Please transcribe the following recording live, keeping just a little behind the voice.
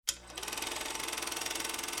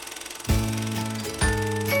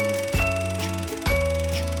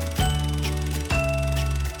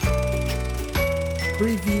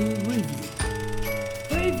Preview Review.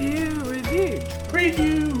 Preview Review.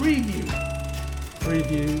 Preview Review.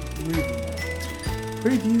 Preview Review.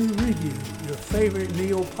 Preview Review, your favorite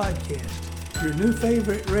Neo podcast. Your new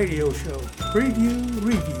favorite radio show. Preview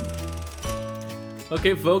Review.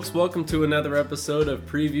 Okay, folks, welcome to another episode of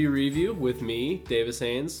Preview Review with me, Davis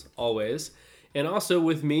Haines, always. And also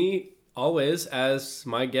with me, always, as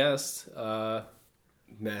my guest,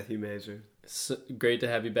 Matthew Mazer. Great to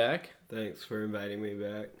have you back. Thanks for inviting me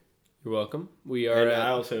back. You're welcome. We are. And I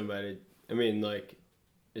also invited.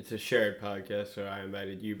 It's a shared podcast, so I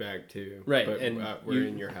invited you back too. Right, but and we're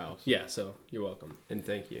in your house. Yeah, so you're welcome. And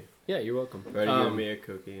thank you. Yeah, you're welcome. Ready to give me a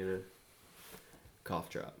cookie and a cough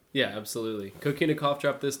drop. Yeah, absolutely. Cookie and a cough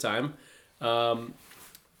drop this time.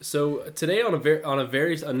 So today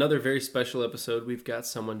another very special episode, we've got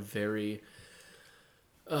someone very.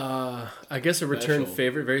 I guess a return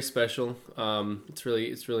favorite, very special. It's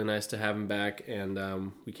really nice to have him back,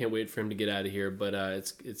 and we can't wait for him to get out of here. But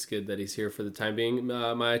it's good that he's here for the time being.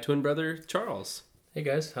 My twin brother Charles. Hey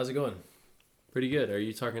guys, how's it going? Pretty good. Are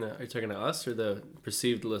you talking to us or the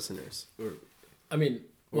perceived listeners? Or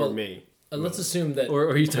me. Let's assume that. Or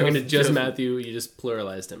are you talking to just Matthew? You just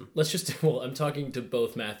pluralized him. I'm talking to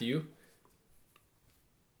both Matthew.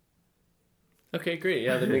 Okay, great.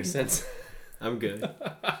 Yeah, that makes sense. I'm good.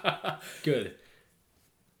 Good.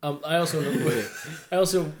 I also,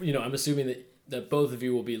 I'm assuming that both of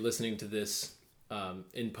you will be listening to this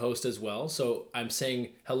in post as well. So I'm saying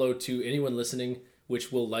hello to anyone listening,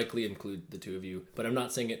 which will likely include the two of you, but I'm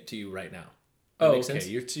not saying it to you right now. Oh, okay. Sense?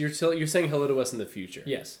 You're saying hello to us in the future.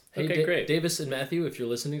 Yes. Hey, okay, great. Davis and Matthew, if you're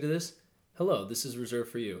listening to this, hello. This is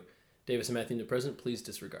reserved for you. Davis and Matthew in the present, please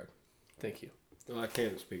disregard. Thank you. Well, I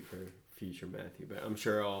can't speak for future Matthew, but I'm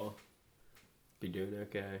sure I'll be doing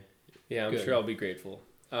okay. Yeah, I'm sure I'll be grateful.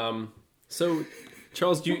 So,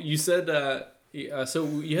 Charles, you said so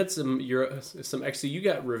you had some actually you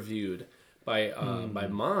got reviewed by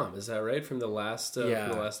Mom. Is that right from the last from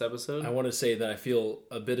the last episode? I want to say that I feel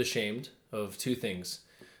a bit ashamed of two things.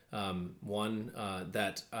 One,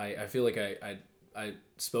 that I feel like I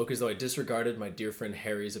spoke as though I disregarded my dear friend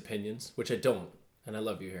Harry's opinions, which I don't, and I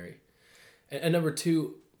love you, Harry. And number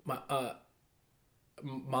two, my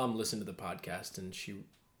Mom listened to the podcast and she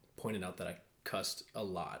pointed out that I cussed a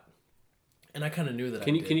lot, and I kind of knew that.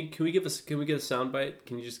 Can we get a sound bite?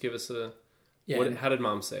 Can you just give us a? Yeah. How did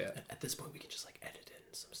Mom say it? At this point, we can just edit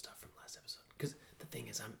in some stuff from last episode, because the thing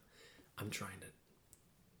is, I'm trying to.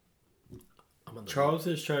 Charles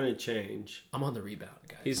is trying to change. I'm on the rebound,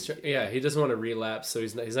 guys. He doesn't want to relapse, so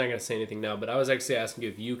he's not going to say anything now. But I was actually asking you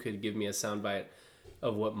if you could give me a sound bite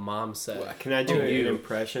of what Mom said. Well, can I do an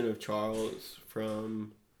impression of Charles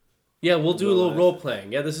from? Yeah, we'll do a little role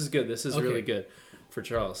playing. Yeah, this is good. This is really good for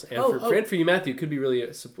Charles and for you, Matthew. Could be really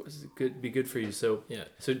good for you. So yeah.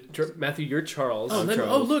 So Matthew, you're Charles.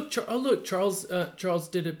 Look, Charles. Charles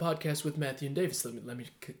did a podcast with Matthew and Davis. Let me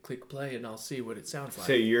click play and I'll see what it sounds like.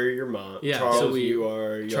 So you're your mom. Yeah. Charles, you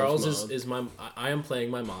are. Charles mom. is my. I am playing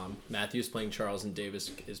my mom. Matthew's playing Charles, and Davis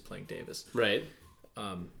is playing Davis. Right.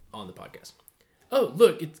 On the podcast. Oh,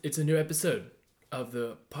 look! It's a new episode of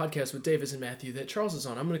the podcast with Davis and Matthew that Charles is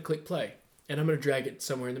on. I'm going to click play, and I'm going to drag it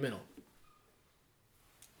somewhere in the middle.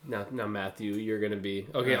 Now, Matthew, you're going to be...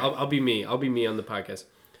 Okay, right. I'll be me. I'll be me on the podcast.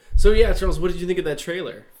 So, yeah, Charles, what did you think of that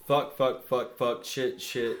trailer? Fuck, shit,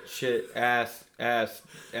 ass,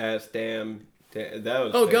 damn. That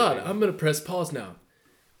was... Oh, God, I'm going to press pause now.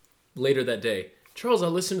 Later that day. Charles, I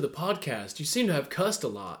listened to the podcast. You seem to have cussed a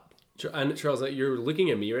lot. Charles, you're looking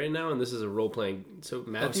at me right now, and this is a role-playing... So,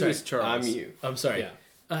 Matthew is Charles. I'm you. I'm sorry.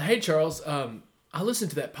 Yeah. Hey, Charles, I listened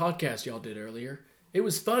to that podcast y'all did earlier. It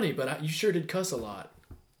was funny, but you sure did cuss a lot.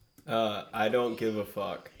 I don't give a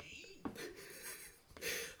fuck.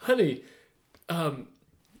 Honey,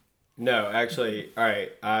 No, actually,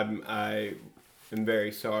 alright, I am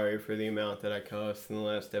very sorry for the amount that I cussed in the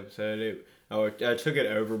last episode. I took it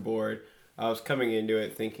overboard. I was coming into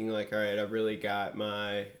it thinking alright, I've really got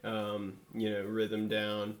my, rhythm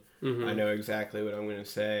down. Mm-hmm. I know exactly what I'm going to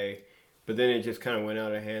say. But then it just kind of went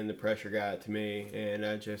out of hand. The pressure got to me, and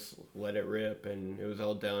I just let it rip, and it was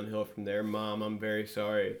all downhill from there. Mom, I'm very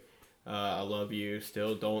sorry. I love you.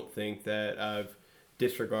 Still don't think that I've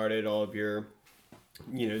disregarded all of your,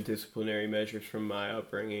 disciplinary measures from my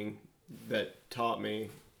upbringing that taught me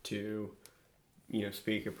to,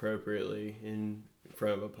 speak appropriately in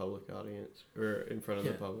front of a public audience or in front of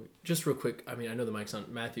the public. Just real quick. I know the mic's on.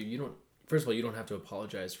 Matthew, first of all, you don't have to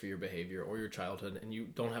apologize for your behavior or your childhood, and you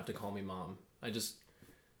don't have to call me Mom.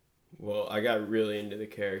 Well, I got really into the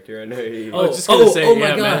character. I know you. I was just gonna say, oh my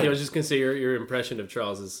yeah, God. Matthew. I was just gonna say your impression of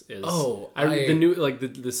Charles is the new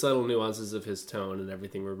the subtle nuances of his tone and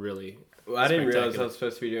everything were really. Well, I didn't realize I was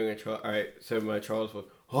supposed to be doing a Charles. All right, so my Charles was,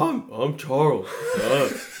 I'm Charles.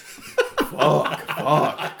 Fuck,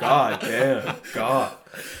 God damn, God.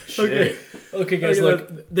 Shit. Okay, guys, look,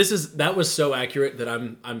 that was so accurate that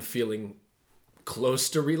I'm feeling close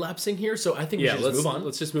to relapsing here, so I think we should just move on.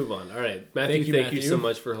 Let's just move on. All right, Matthew, thank you so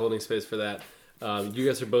much for holding space for that. You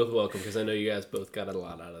guys are both welcome because I know you guys both got a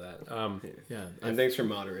lot out of that. And thanks for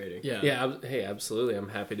moderating. Yeah. Hey, absolutely. I'm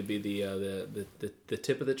happy to be the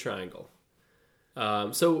tip of the triangle.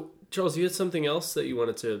 So, Charles, you had something else that you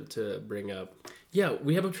wanted to bring up. Yeah,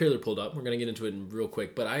 we have a trailer pulled up. We're going to get into it real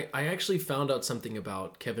quick, but I actually found out something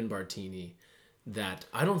about Kevin Bartini that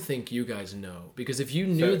I don't think you guys know, because if you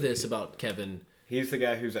knew this about Kevin... He's the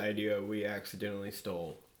guy whose idea we accidentally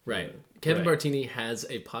stole. Right. Kevin Bartini has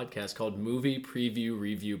a podcast called Movie Preview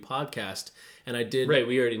Review Podcast, and I did... Right,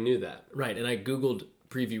 we already knew that. Right, and I Googled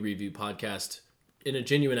Preview Review Podcast in a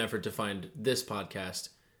genuine effort to find this podcast,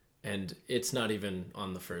 and it's not even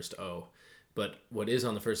on the first O. But what is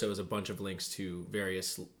on the first O is a bunch of links to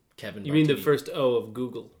various Kevin Bartini... You mean the first O of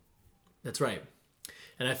Google? That's right.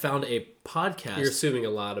 And I found a podcast... You're assuming a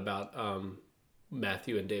lot about...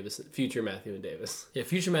 Matthew and Davis, future Matthew and Davis. Yeah,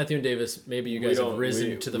 future Matthew and Davis. Maybe you guys have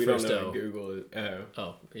risen to the first O. Google it.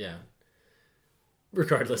 Oh, yeah.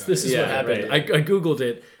 Regardless, this is what happened. Right. I Googled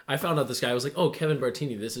it. I found out this guy. I was like, "Oh, Kevin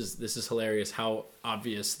Bartini. This is hilarious. How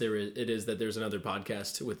obvious it is that there's another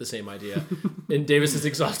podcast with the same idea." In Davis's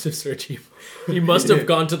exhaustive search, he must have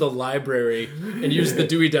gone to the library and used the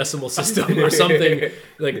Dewey Decimal System or something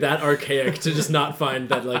like that archaic to just not find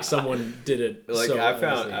that like someone did it. Like so I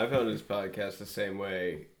found his podcast the same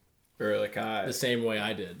way. Or the same way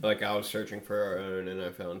I did. Like I was searching for our own, and I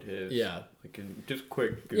found his. Yeah, like just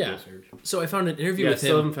quick Google search. So I found an interview with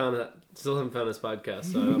him. Still haven't found his podcast.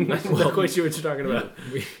 So I'm not quite sure what you're talking about.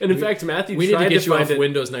 In fact, Matthew we tried need to get you find off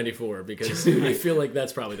Windows 94 because I feel like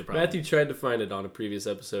that's probably the problem. Matthew tried to find it on a previous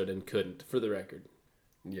episode and couldn't. For the record.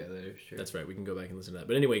 Yeah, that is true. That's right. We can go back and listen to that.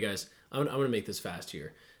 But anyway, guys, I'm going to make this fast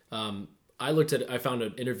here. I found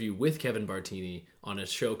an interview with Kevin Bartini on a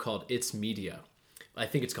show called It's Media. I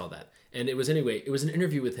think it's called that. And it was an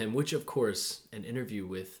interview with him, which of course, an interview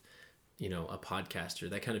with, a podcaster,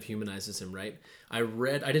 that kind of humanizes him, right? I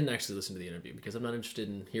didn't actually listen to the interview because I'm not interested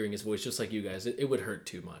in hearing his voice, just like you guys. It would hurt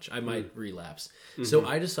too much. I might relapse. Mm-hmm. So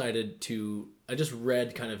I just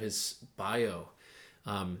read kind of his bio.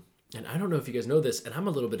 And I don't know if you guys know this, and I'm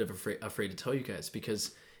a little bit afraid to tell you guys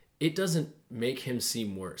because it doesn't make him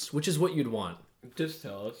seem worse, which is what you'd want. Just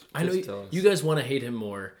tell us. I know you guys want to hate him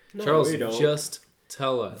more. No, Charles, just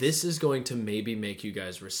tell us. This is going to maybe make you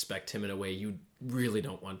guys respect him in a way you really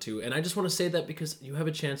don't want to. And I just want to say that because you have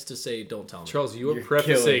a chance to say, don't tell me. Charles, you are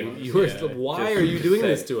prefacing. Why are you doing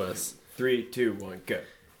this to us? 3, 2, 1, go.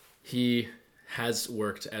 He has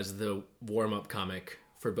worked as the warm-up comic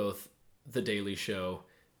for both The Daily Show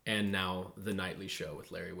and now The Nightly Show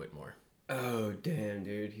with Larry Whitmore. Oh, damn,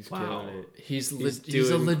 dude. He's killing it. He's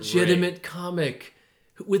a legitimate comic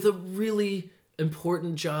with a really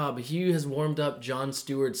important job. He has warmed up Jon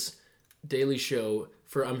Stewart's Daily Show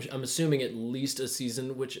for, I'm assuming, at least a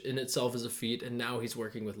season, which in itself is a feat, and now he's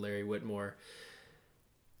working with Larry Whitmore.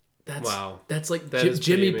 That's like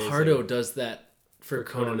Jimmy Pardo does that for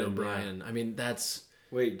Conan O'Brien. Yeah. I mean, that's...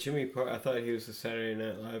 Wait, Jimmy Pardo? I thought he was the Saturday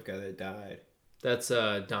Night Live guy that died. That's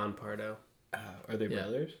Don Pardo. Are they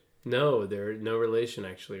brothers? No, they're no relation,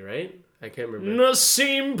 actually, right? I can't remember.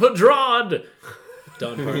 Nassim Pedrad!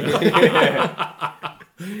 Don Pardo.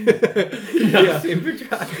 Nassim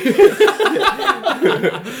Pedrad.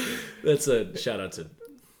 That's a shout out to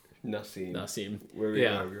Nassim.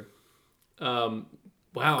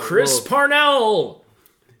 Wow. Chris Parnell.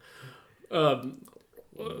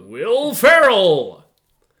 Will Ferrell.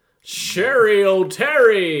 Sherry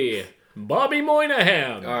O'Terry. Bobby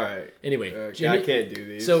Moynihan. All right. Anyway, I can't do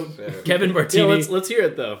these. So Kevin Bartini. Yeah, let's hear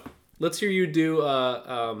it though. Let's hear you do.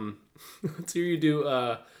 Let's hear you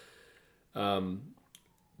do.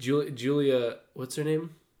 Julia. What's her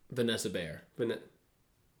name? Vanessa Bayer.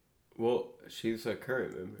 Well, she's a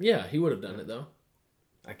current member. Yeah, he would have done it though.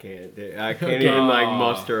 I can't even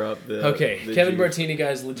muster up the. Okay, the Kevin juice. Bartini,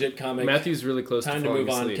 guys, legit comic. Matthew's really close. Time to move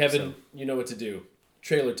on. Asleep, Kevin, you know what to do.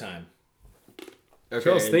 Trailer time. Okay.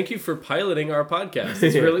 Charles, thank you for piloting our podcast.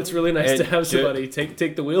 It's really nice to have somebody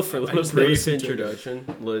take the wheel for a little bit. Brief introduction.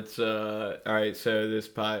 Let's all right. So this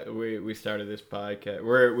we started this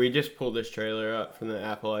podcast. We just pulled this trailer up from the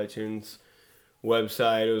Apple iTunes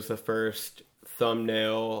website. It was the first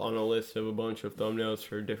thumbnail on a list of a bunch of thumbnails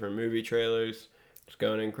for different movie trailers. It's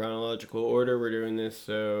going in chronological order. We're doing this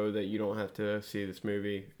so that you don't have to see this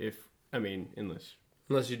movie unless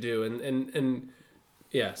you do. And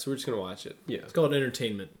yeah, so we're just going to watch it. yeah. It's called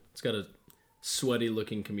Entertainment. It's got a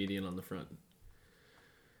sweaty-looking comedian on the front.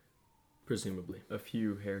 Presumably. A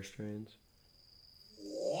few hair strands.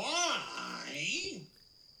 Why?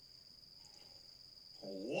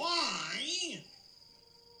 Why?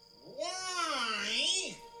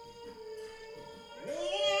 Why?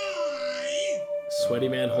 Why? Sweaty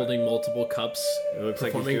man holding multiple cups, It looks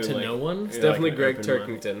like he's performing doing to no one. It's definitely an Greg open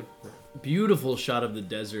mic. Turkington. Beautiful shot of the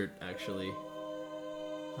desert, actually.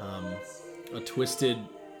 A twisted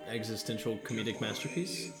existential comedic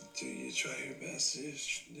masterpiece. Do you try your best? Do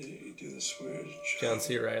you do the swear? John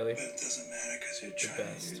C. Reilly. But it doesn't matter because you're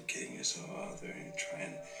trying. You're getting yourself out there and you're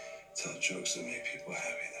trying to tell jokes that make people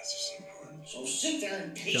happy. That's what's important. So sit there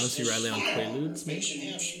and taste John C. Reilly on Quaaludes, Makes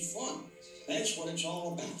you have some fun. That's what it's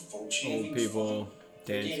all about, folks. Old Having people fun.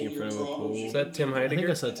 dancing in front of a pool. Is that Tim I think I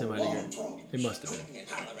Heidegger? saw Tim Heidegger. It must have been. And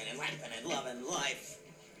hollering and rapping and loving life.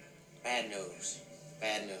 Bad news.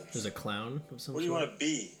 Bad news. There's a clown of some What do you sort. want to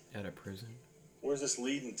be? Out of prison. Where's this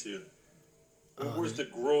leading to? Where's the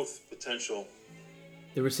growth potential?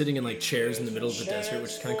 They were sitting in like chairs in the middle of the desert,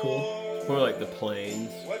 which is kind of cool. It's more like the plains.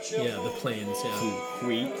 Yeah, the plains. Yeah,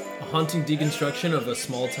 Wheat. a haunting deconstruction of a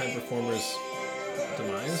small-time performer's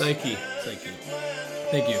demise. Psyche.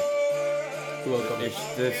 Thank you. You're welcome.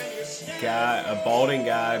 It's this guy, a balding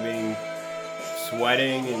guy, being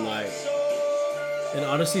sweating and like An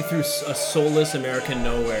odyssey through a soulless American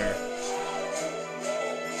nowhere.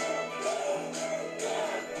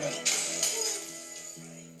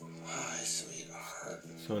 Hi, sweetheart.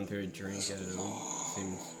 someone threw a drink at him.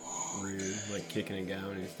 Seems rude, like kicking a guy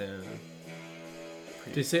when he's down.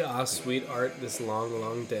 Did you say, ah, sweet art, this long,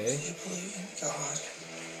 long day? You believe in God.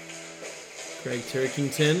 Greg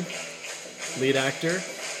Turkington, lead actor.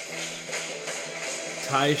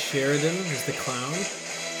 Ty Sheridan is the clown.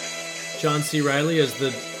 John C. Reilly as the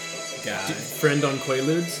Guy. friend on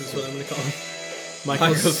Quaaludes, is what I'm going to call him. Michael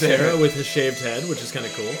Michael Cera Cera. with his shaved head, which is kind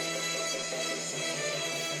of cool.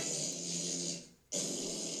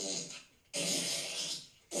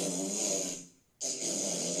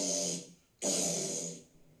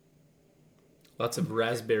 Lots of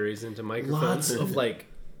raspberries into microphones. Lots of like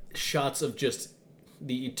shots of just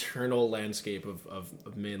the eternal landscape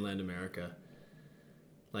of mainland America.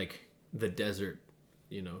 Like the desert,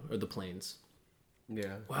 you know, or the plains.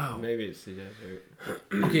 Yeah. Wow. Maybe it's the desert.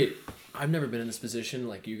 Okay, I've never been in this position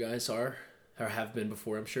like you guys are, or have been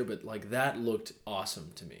before, I'm sure, but like that looked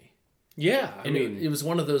awesome to me. Yeah, I And mean, it was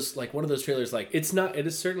one of those trailers like it's not. It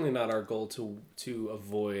is certainly not our goal to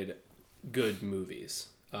avoid good movies.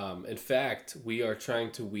 In fact, we are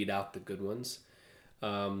trying to weed out the good ones.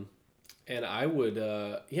 And I would,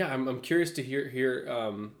 I'm curious to hear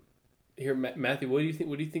Matthew. What do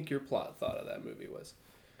you think your plot thought of that movie was?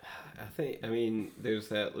 I mean, there's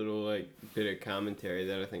that little like bit of commentary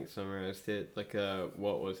that I think summarized it. Like,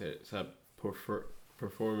 what was it? It's a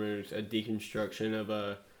performers, a deconstruction of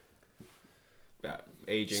a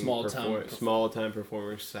aging small time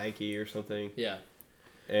performer's psyche or something. yeah.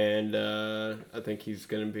 And I think he's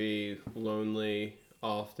gonna be lonely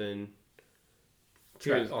often.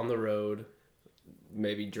 Trapped on the road.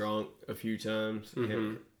 Maybe drunk a few times.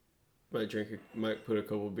 Mm-hmm. Might put a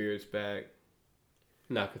couple beers back.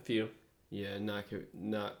 Knock a few Yeah,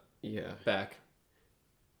 back.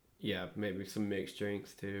 Yeah, maybe some mixed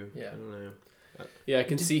drinks too. Yeah. I don't know. Yeah, I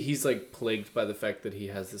can see he's like plagued by the fact that he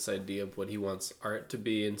has this idea of what he wants art to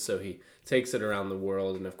be, and so he takes it around the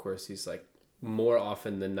world, and of course he's like more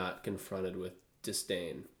often than not confronted with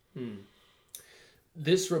disdain.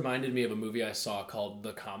 This reminded me of a movie I saw called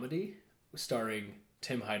The Comedy, starring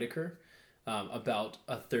Tim Heidecker, about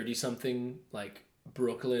a 30-something, like,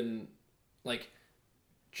 Brooklyn, like,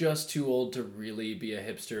 just too old to really be a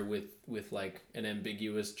hipster with like, an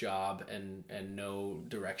ambiguous job and no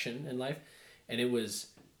direction in life. And it was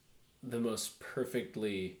the most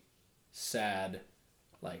perfectly sad,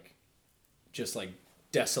 like, just, like,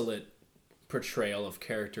 desolate portrayal of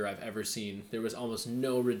character I've ever seen. There was almost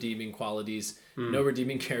no redeeming qualities, no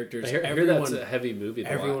redeeming characters. I hear that's a heavy movie to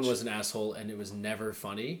Everyone watch. was an asshole, and it was never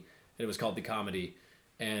funny. And it was called The Comedy.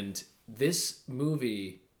 And this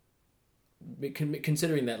movie,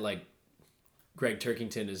 considering that like Greg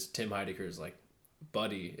Turkington is Tim Heidecker's like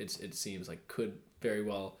buddy, it seems like could very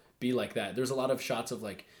well be like that. There's a lot of shots of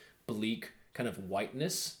like bleak kind of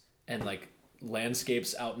whiteness and like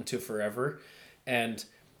landscapes out into forever. And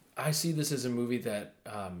I see this as a movie that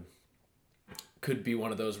could be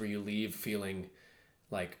one of those where you leave feeling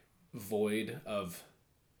like void of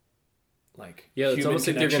like it's human almost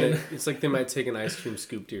connection. like it's like they might take an ice cream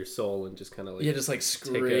scoop to your soul and just kind of like just like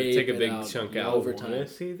scrape take a big out chunk out over I time. want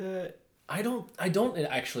to see that. I don't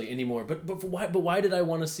actually anymore. But why did I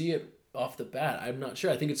want to see it off the bat? I'm not sure.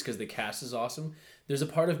 I think it's because the cast is awesome. There's a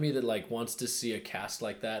part of me that like wants to see a cast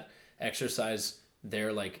like that exercise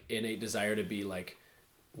their like innate desire to be like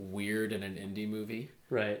weird in an indie movie,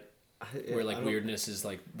 right? Where like weirdness is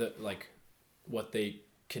like the like what they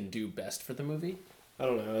can do best for the movie. I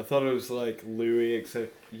don't know. I thought it was like Louis,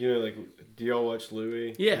 except like, do y'all watch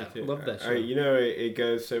Louis? Yeah, love that show. All right, it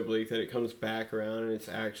goes so bleak that it comes back around, and it's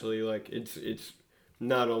actually like it's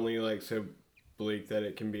not only like so bleak that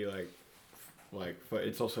it can be like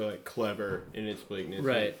it's also like clever in its bleakness.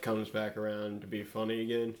 Right, it comes back around to be funny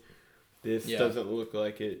again. This doesn't look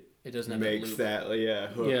like it. It doesn't makes that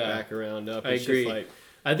hook back around up. I agree. Just like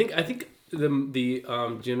I think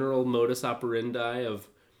the general modus operandi of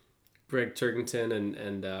Greg Turkington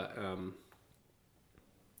and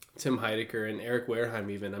Tim Heidecker and Eric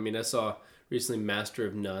Wareheim even. I mean, I saw recently Master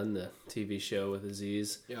of None, the TV show with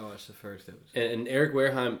Aziz. Yeah, I watched the first episode. And Eric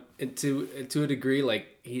Wareheim, to a degree,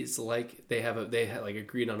 like he's like they had like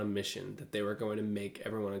agreed on a mission that they were going to make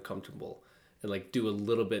everyone uncomfortable and like do a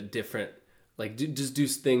little bit different, like just do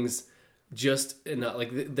things. Just not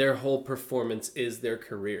like their whole performance is their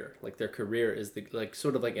career. Like their career is the like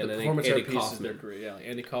sort of like an Andy Kaufman. Is their career, like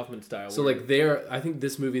Andy Kaufman style. So like I think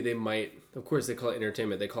this movie they might, of course they call it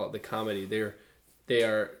entertainment. They call it the comedy. They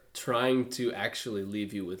are trying to actually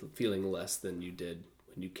leave you with feeling less than you did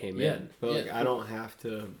when you came in. But I don't have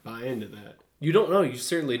to buy into that. You don't know. You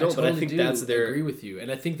certainly don't. But I think that's their. I agree with you, and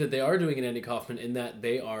I think that they are doing an Andy Kaufman in that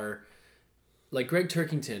they are. Like Greg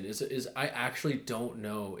Turkington is I actually don't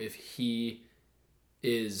know if he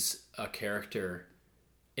is a character,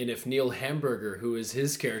 and if Neil Hamburger, who is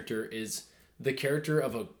his character, is the character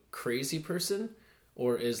of a crazy person,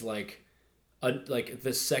 or is like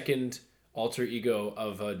the second alter ego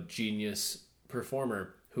of a genius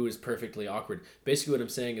performer who is perfectly awkward. Basically, what I'm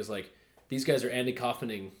saying is like these guys are Andy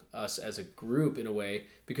Kaufmaning us as a group in a way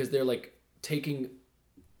because they're taking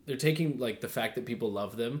like the fact that people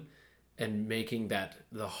love them. And making that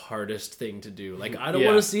the hardest thing to do. Like, I don't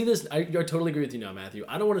want to see this. I totally agree with you now, Matthew.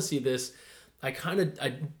 I don't want to see this. I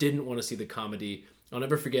didn't want to see the comedy. I'll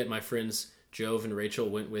never forget my friends Jove and Rachel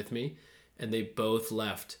went with me, and they both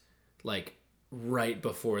left like right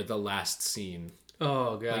before the last scene.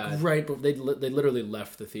 Oh god! Like they literally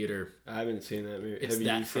left the theater. I haven't seen that movie. It's Have that you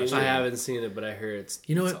seen it? frustrating. I haven't seen it, but I heard it's.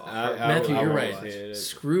 You know what, Matthew? You're right.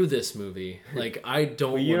 Screw this movie. Like I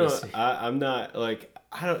don't want to see. I'm not like.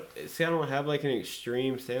 I don't have like an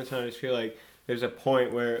extreme stance on it. I just feel like there's a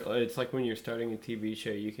point where it's like when you're starting a TV show,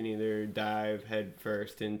 you can either dive head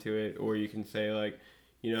first into it, or you can say like,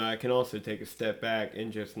 I can also take a step back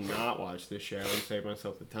and just not watch the show and save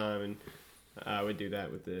myself the time, and I would do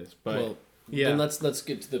that with this. But then let's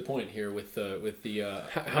get to the point here with the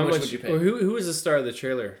how much would you pay? Or who was the star of the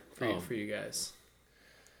trailer for you guys?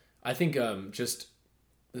 I think just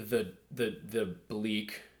the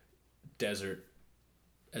bleak desert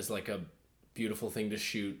as like a beautiful thing to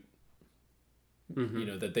shoot,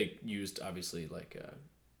 that they used obviously like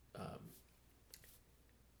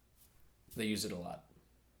they use it a lot.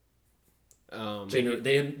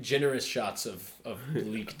 They have generous shots of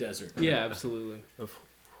bleak desert. Yeah, absolutely. Of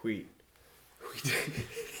wheat.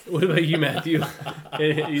 What about you, Matthew?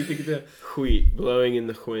 You think the wheat blowing in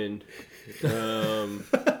the wind?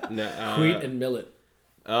 Wheat and millet.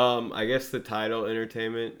 I guess the title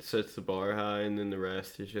entertainment sets the bar high, and then the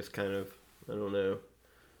rest is just kind of I don't know.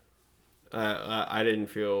 I didn't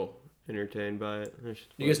feel entertained by it.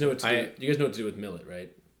 You guys know what to do. You guys know what to do with millet,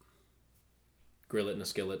 right? Grill it in a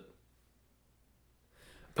skillet.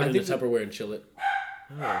 Put it in a Tupperware and chill it.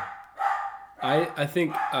 Oh. I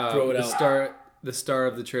think throw it out. The star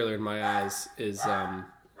of the trailer in my eyes is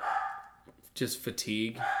just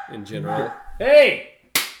fatigue in general. Hey.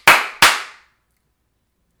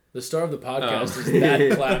 The star of the podcast is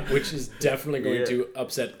that clap, which is definitely going to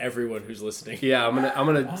upset everyone who's listening. Yeah, I'm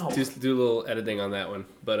gonna just do a little editing on that one,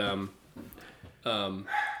 but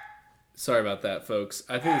sorry about that, folks.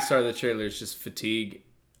 I think the star of the trailer is just fatigue,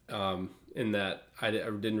 in that I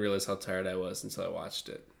didn't realize how tired I was until I watched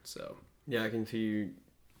it. So yeah, I can see you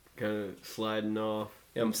kind of sliding off.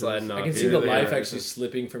 Yeah, I'm sliding off. I can see the life actually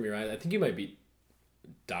slipping from your eyes. I think you might be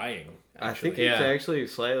dying. Actually. I think it's actually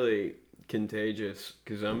slightly contagious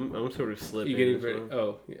because I'm sort of slipping. You getting ready?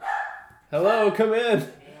 Oh, yeah. Hello, come in. May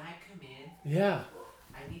I come in? Yeah.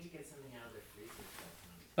 I need to get something out of the freezer.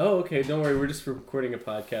 Oh, okay. Don't worry. We're just recording a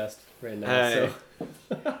podcast right now. Hey. So.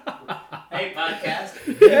 Hey,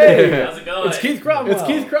 podcast. Hey, how's it going? It's Keith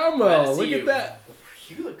Cromwell. Look at that.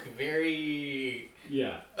 You look very...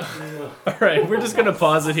 Yeah. All right, we're just gonna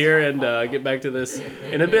pause it here and get back to this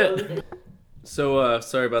in a bit. So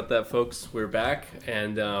sorry about that, folks. We're back,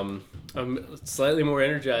 and I'm slightly more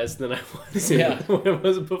energized than I was when I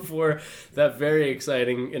was before that very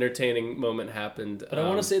exciting, entertaining moment happened. But I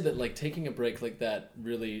want to say that like taking a break like that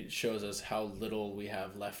really shows us how little we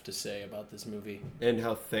have left to say about this movie, and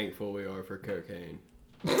how thankful we are for cocaine.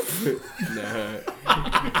 No,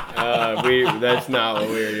 that's not what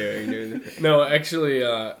we were doing. No, actually,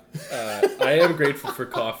 I am grateful for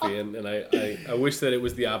coffee, and I wish that it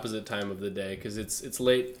was the opposite time of the day, because it's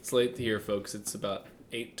late. It's late here, folks. It's about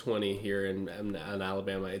 8:20 here in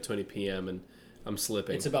Alabama, 8:20 p.m., and I'm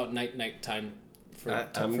slipping. It's about night time.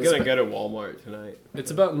 I'm gonna go to Walmart tonight.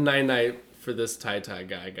 It's about night for this tie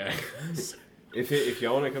guy. If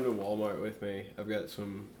y'all want to come to Walmart with me, I've got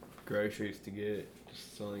some groceries to get.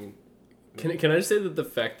 Just selling. Can I just say that the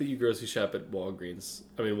fact that you grocery shop at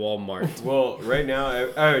Walmart. Well, right now,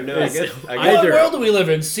 I guess. What world do we live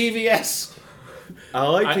in? CVS. I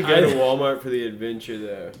like to go to Walmart for the adventure,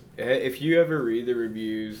 though. If you ever read the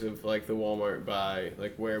reviews of like the Walmart by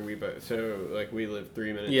like where we both, so like we live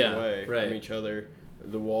 3 minutes away from each other.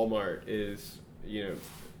 The Walmart is the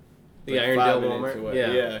like Irondale Walmart. Away.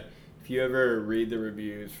 Yeah. If you ever read the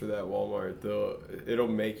reviews for that Walmart, it'll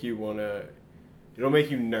make you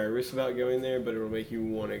nervous about going there, but it'll make you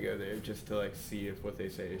want to go there just to like see if what they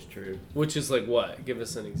say is true. Which is like what? Give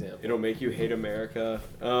us an example. It'll make you hate America.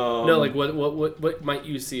 No, like what might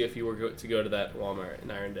you see if you were to go to that Walmart in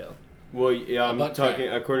Irondale? Well, yeah, I'm talking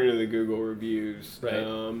according to the Google reviews.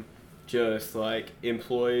 Right. Just like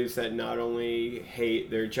employees that not only hate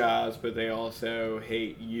their jobs, but they also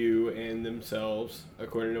hate you and themselves,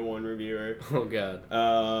 according to one reviewer. Oh, God.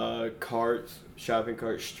 Shopping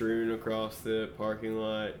carts strewn across the parking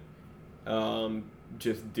lot,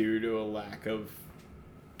 just due to a lack of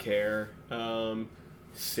care.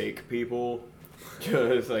 Sick people,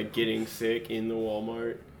 just like getting sick in the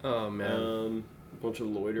Walmart. Oh, man. A bunch of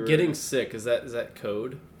loiterers. Getting sick, is that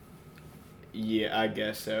code? Yeah, I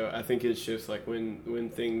guess so. I think it's just like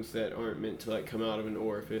when things that aren't meant to like come out of an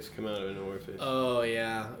orifice come out of an orifice. Oh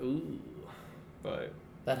yeah. Ooh. But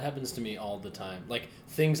that happens to me all the time. Like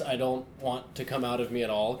things I don't want to come out of me at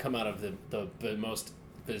all come out of the most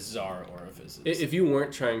bizarre orifices. If you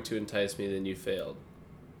weren't trying to entice me, then you failed,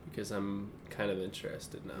 because I'm kind of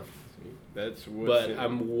interested now.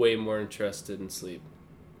 I'm way more interested in sleep.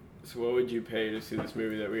 So what would you pay to see this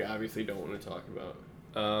movie that we obviously don't want to talk about?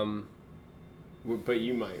 But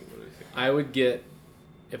you might want to see. I would get,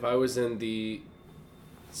 if I was in the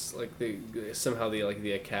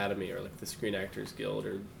Academy or like the Screen Actors Guild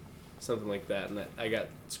or something like that, and I got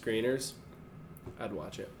screeners, I'd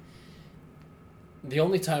watch it. The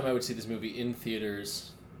only time I would see this movie in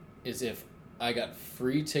theaters is if I got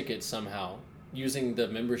free tickets somehow using the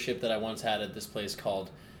membership that I once had at this place called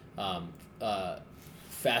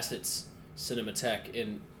Facets Cinematheque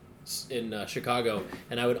in Chicago,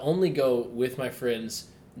 and I would only go with my friends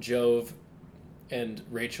Jove and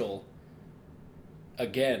Rachel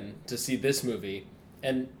again to see this movie,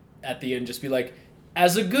 and at the end just be like,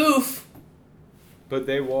 as a goof. But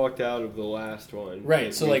they walked out of the last one,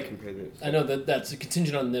 right? So like, I know that's a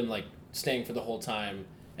contingent on them like staying for the whole time,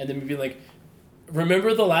 and then be like,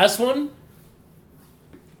 remember the last one?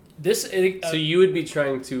 So you would be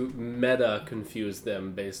trying to meta confuse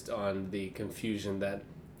them based on the confusion that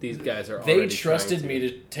these guys are already. They trusted me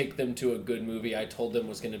to take them to a good movie I told them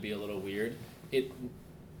was going to be a little weird. It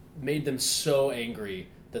made them so angry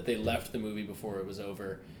that they left the movie before it was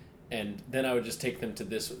over, and then I would just take them to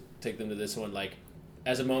this one like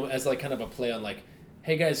as a moment, as like kind of a play on like,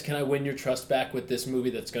 hey guys, can I win your trust back with this movie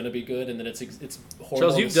that's going to be good? And then it's horrible.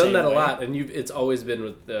 Charles, you've done that a lot, and it's always been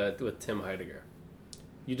with Tim Heidecker.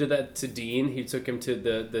 You did that to Dean. He took him to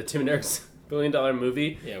the Tim and Eric's $1 billion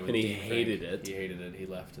movie, and he hated it. He hated it. He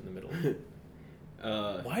left in the middle.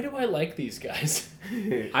 Why do I like these guys?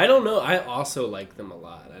 I don't know. I also like them a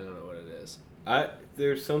lot. I don't know what it is.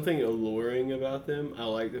 There's something alluring about them. I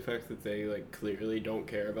like the fact that they like clearly don't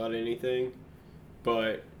care about anything,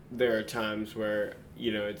 but there are times where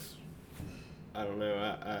it's. I don't know.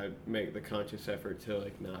 I make the conscious effort to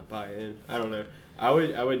like not buy in. I don't know. I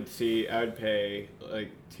would pay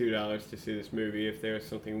like $2 to see this movie if there was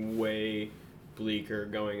something way bleaker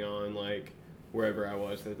going on, like wherever I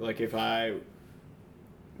was. Like if I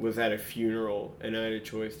was at a funeral and I had a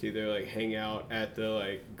choice to either like hang out at the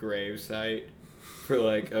like grave site for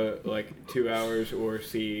like 2 hours or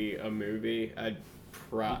see a movie, I'd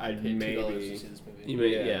maybe. To see this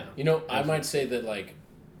movie. Yeah. I might say that like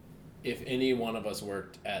if any one of us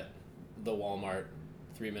worked at the Walmart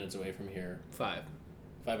 3 minutes away from here, 5.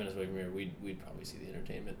 5 minutes away from here, we'd probably see the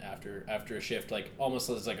entertainment after a shift, like almost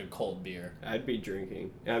as like a cold beer. I'd be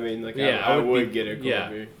drinking. I mean, like, Yeah, I would get a cold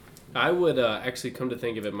beer. I would actually, come to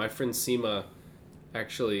think of it, my friend Seema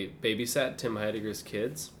actually babysat Tim Heidegger's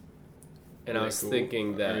kids, and I was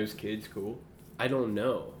thinking that... Are his kids cool? I don't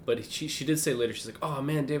know, but she did say later, she's like, oh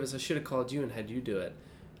man, Davis, I should have called you and had you do it.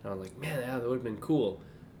 And I was like, man, yeah, that would have been cool.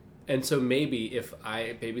 And so maybe if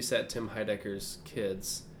I babysat Tim Heidegger's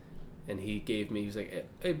kids, and he was like,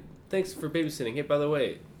 hey, thanks for babysitting. Hey, by the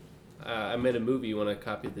way, I made a movie. You want a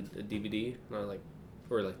copy of the DVD? And I was like,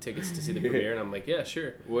 or like tickets to see the premiere? And I'm like, yeah,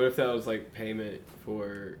 sure. What if that was like payment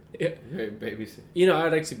for babysitting? You know,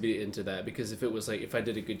 I'd actually be into that, because if it was like, if I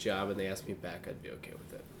did a good job and they asked me back, I'd be okay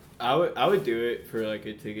with it. I would do it for like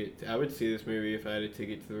a ticket. I would see this movie if I had a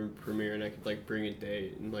ticket to the premiere and I could like bring a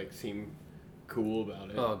date and like seem cool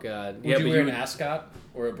about it. Oh God! Would you wear an ascot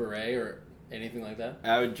or a beret or anything like that?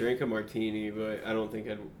 I would drink a martini, but I don't think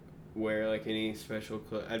I'd wear like any special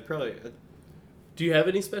clothes. Do you have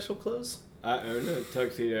any special clothes? I own a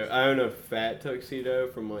tuxedo. I own a fat tuxedo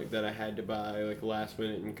from like that I had to buy like last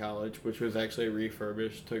minute in college, which was actually a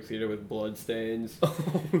refurbished tuxedo with blood stains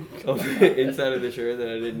inside of the shirt that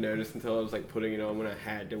I didn't notice until I was like putting it on when I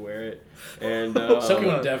had to wear it. And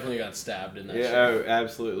someone definitely got stabbed in that. Yeah, shirt. oh,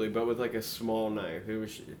 absolutely, but with like a small knife. It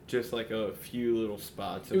was just like a few little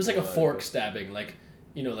spots. It was like a fork stabbing, like.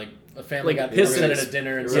 You know, like a family got pissed at a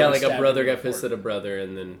dinner, and like a brother got pissed at a brother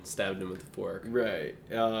and then stabbed him with a fork. Right,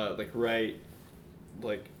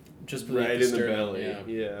 just right in the sternum, belly.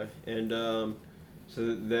 Yeah, and so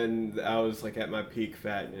then I was like at my peak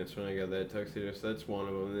fatness when I got that tuxedo. So that's one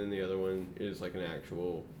of them. And then the other one is like an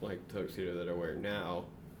actual like tuxedo that I wear now.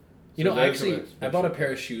 You know, actually, I bought a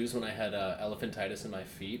pair of shoes when I had elephantitis in my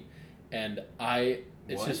feet, and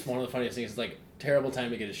it's just one of the funniest things. It's like. Terrible time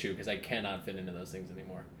to get a shoe because I cannot fit into those things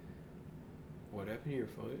anymore. What happened to your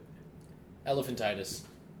foot? Elephantitis.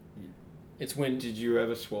 It's when... Did you have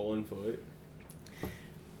a swollen foot?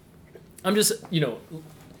 I'm just,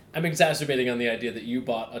 I'm exacerbating on the idea that you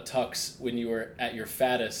bought a tux when you were at your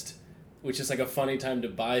fattest, which is like a funny time to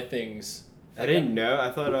buy things. I didn't know. I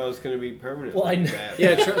thought I was going to be permanent. Well, I know.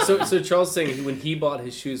 Yeah, so Charles is saying when he bought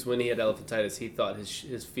his shoes when he had elephantitis, he thought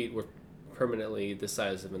his feet were permanently the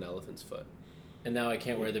size of an elephant's foot. And now I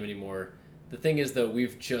can't wear them anymore. The thing is, though,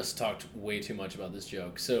 we've just talked way too much about this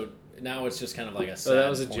joke. So now it's just kind of like a sad that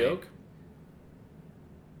was a point. joke?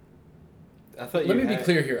 I thought Let me be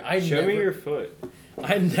clear here. Show me your foot.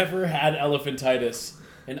 I never had elephantitis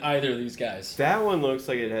in either of these guys. That one looks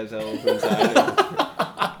like it has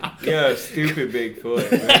elephantitis. Yeah, stupid big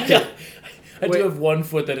foot. Right? I do have one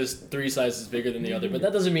foot that is 3 sizes bigger than the other, but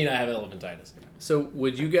that doesn't mean I have elephantitis. So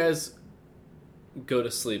would you guys... go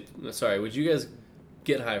to sleep. Sorry, would you guys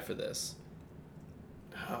get high for this?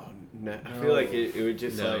 Oh no! I feel like it would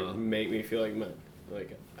just like make me feel like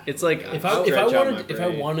it's like if I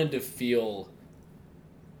wanted to feel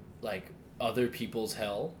like other people's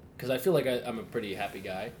hell, because I feel like I'm a pretty happy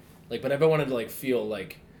guy. Like, but if I wanted to like feel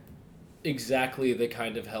like exactly the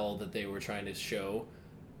kind of hell that they were trying to show,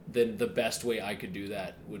 then the best way I could do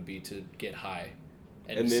that would be to get high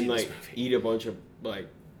and then like eat a bunch of like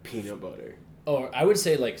peanut butter. Or I would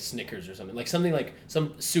say like Snickers or something, like something like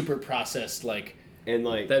some super processed like and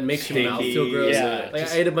like that makes your mouth feel gross. Yeah,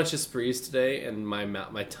 like I ate a bunch of Sprees today, and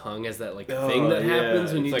my tongue has that like thing that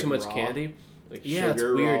happens when you eat too much candy. Like it's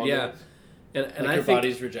weird. Yeah, and like I your think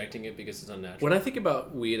body's rejecting it because it's unnatural. When I think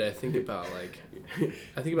about weed, I think about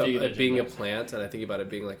it being a plant, and I think about it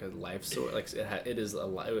being like a life source. Like it is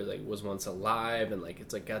alive. It was once alive, and like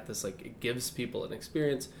it's like got this like it gives people an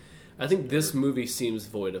experience. I think this movie seems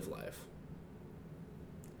void of life.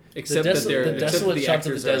 Except that the desolate shots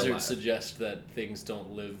of the desert alive. Suggest that things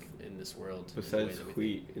don't live in this world. Besides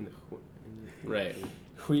wheat in the right,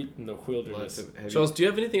 wheat in the wilderness. Charles, do you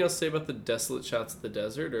have anything else to say about the desolate shots of the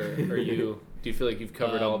desert, or do you feel like you've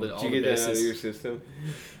covered all the bases? Did you get that out of your system?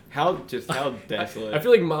 How desolate? I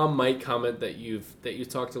feel like Mom might comment that you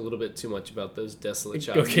talked a little bit too much about those desolate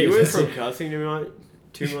shots. Okay, you went from cussing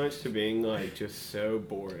too much to being like just so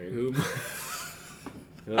boring.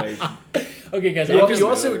 Like, okay, guys. You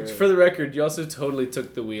also, for the record, you also totally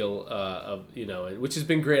took the wheel of which has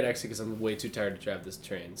been great actually because I'm way too tired to drive this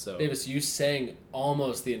train. So Davis, you sang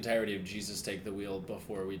almost the entirety of "Jesus Take the Wheel"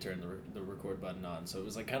 before we turned the record button on. So it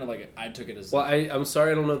was like kind of like I took it as well. I'm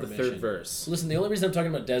sorry, I don't know the third verse. Listen, the only reason I'm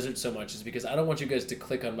talking about desert so much is because I don't want you guys to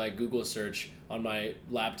click on my Google search on my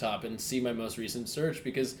laptop and see my most recent search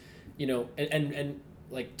because and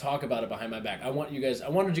like talk about it behind my back. I wanted you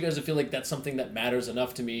guys to feel like that's something that matters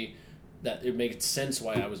enough to me that it makes sense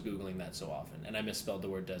why I was Googling that so often. And I misspelled the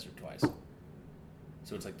word desert twice.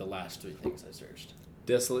 So it's like the last 3 things I searched.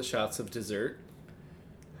 desolate shots of dessert.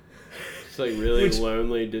 It's like really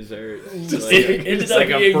lonely dessert. It's like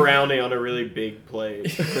a brownie on a really big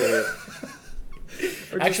plate.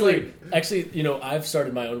 Actually, I've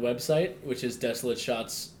started my own website, which is desolate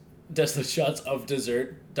shots of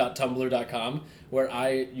dessert.tumblr.com, where I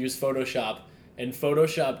use Photoshop and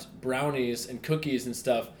photoshopped brownies and cookies and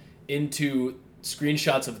stuff into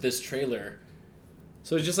screenshots of this trailer.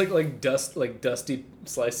 So it's just like dusty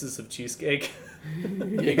slices of cheesecake.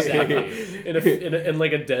 Exactly. in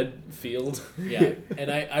like a dead field. Yeah, and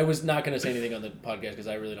I was not going to say anything on the podcast because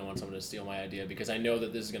I really don't want someone to steal my idea, because I know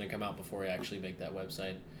that this is going to come out before I actually make that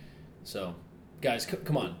website. So, guys,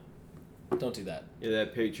 come on. Don't do that. Yeah,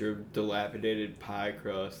 that picture of dilapidated pie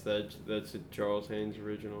crust, that's a Charles Haines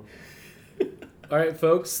original. All right,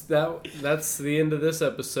 folks, that's the end of this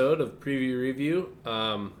episode of Preview Review.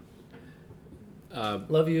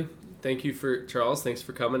 Love you. Thank you for Charles. Thanks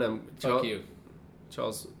for coming. Fuck you.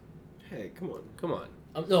 Charles. Hey, come on.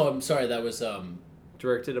 No, I'm sorry. That was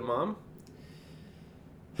Directed at Mom.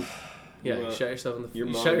 Yeah, Well, you shot yourself in the. Your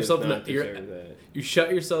You mom shot yourself does in not the. deserve that. You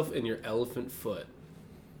shot yourself in your elephant foot.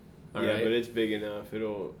 All yeah, right? but it's big enough.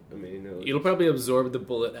 It'll probably absorb the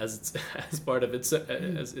bullet as part of its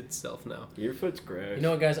as itself now. Your foot's gross. You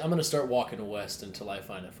know what, guys? I'm gonna start walking west until I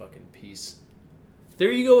find a fucking piece. There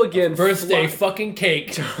you go again. Birthday fucking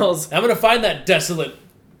cake, Charles. I'm gonna find that desolate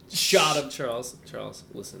shot of Charles,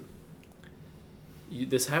 listen.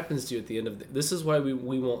 This happens to you at the end of this is why we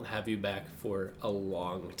won't have you back for a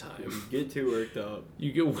long time. You get too worked up.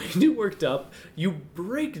 You get way too worked up. You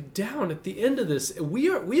break down at the end of this.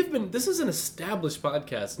 This is an established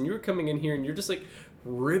podcast, and you're coming in here and you're just like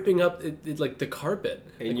ripping up it like the carpet.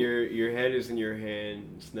 And like, your head is in your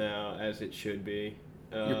hands now, as it should be.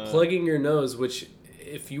 You're plugging your nose, which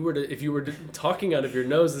if you were talking out of your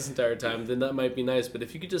nose this entire time, then that might be nice. But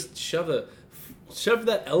if you could just shove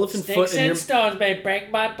that elephant foot in your... stones may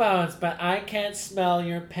break my bones, but I can't smell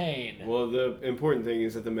your pain. Well, the important thing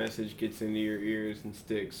is that the message gets into your ears and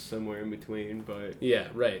sticks somewhere in between, but... Yeah,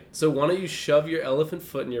 right. So why don't you shove your elephant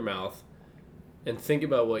foot in your mouth and think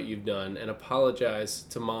about what you've done and apologize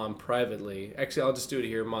to Mom privately. Actually, I'll just do it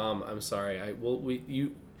here. Mom, I'm sorry.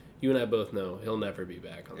 You and I both know he'll never be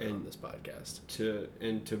back on this podcast.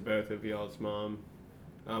 To both of y'all's mom,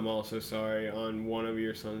 I'm also sorry on one of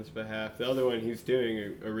your son's behalf. The other one, he's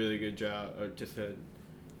doing a really good job, just a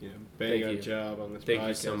bang up job on this podcast. Thank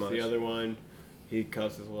you so much. The other one, he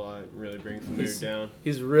cusses a lot, really brings the mood down.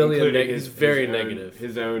 He's really he's very negative.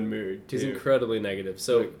 His own mood, too. He's incredibly negative.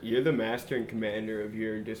 So look, you're the master and commander of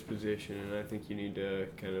your disposition, and I think you need to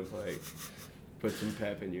kind of put some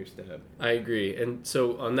pep in your step. I agree. And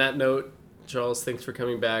so on that note, Charles, thanks for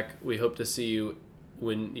coming back. We hope to see you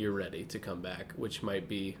when you're ready to come back, which might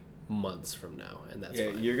be months from now, and that's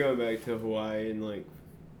fine. You're going back to Hawaii in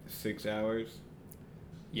 6 hours.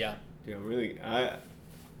 Yeah. Yeah, I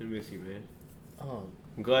miss you, man. Oh,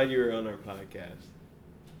 I'm glad you were on our podcast.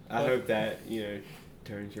 I hope that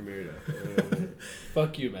turns your mood up a little bit.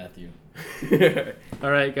 Fuck you, Matthew. All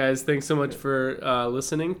right, guys. Thanks so much for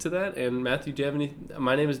listening to that. And Matthew, do you have any?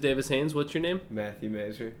 My name is Davis Haines. What's your name? Matthew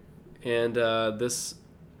Mazer. And this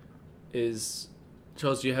is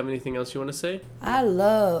Charles. Do you have anything else you want to say? I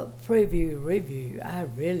love Preview Review. I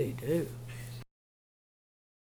really do.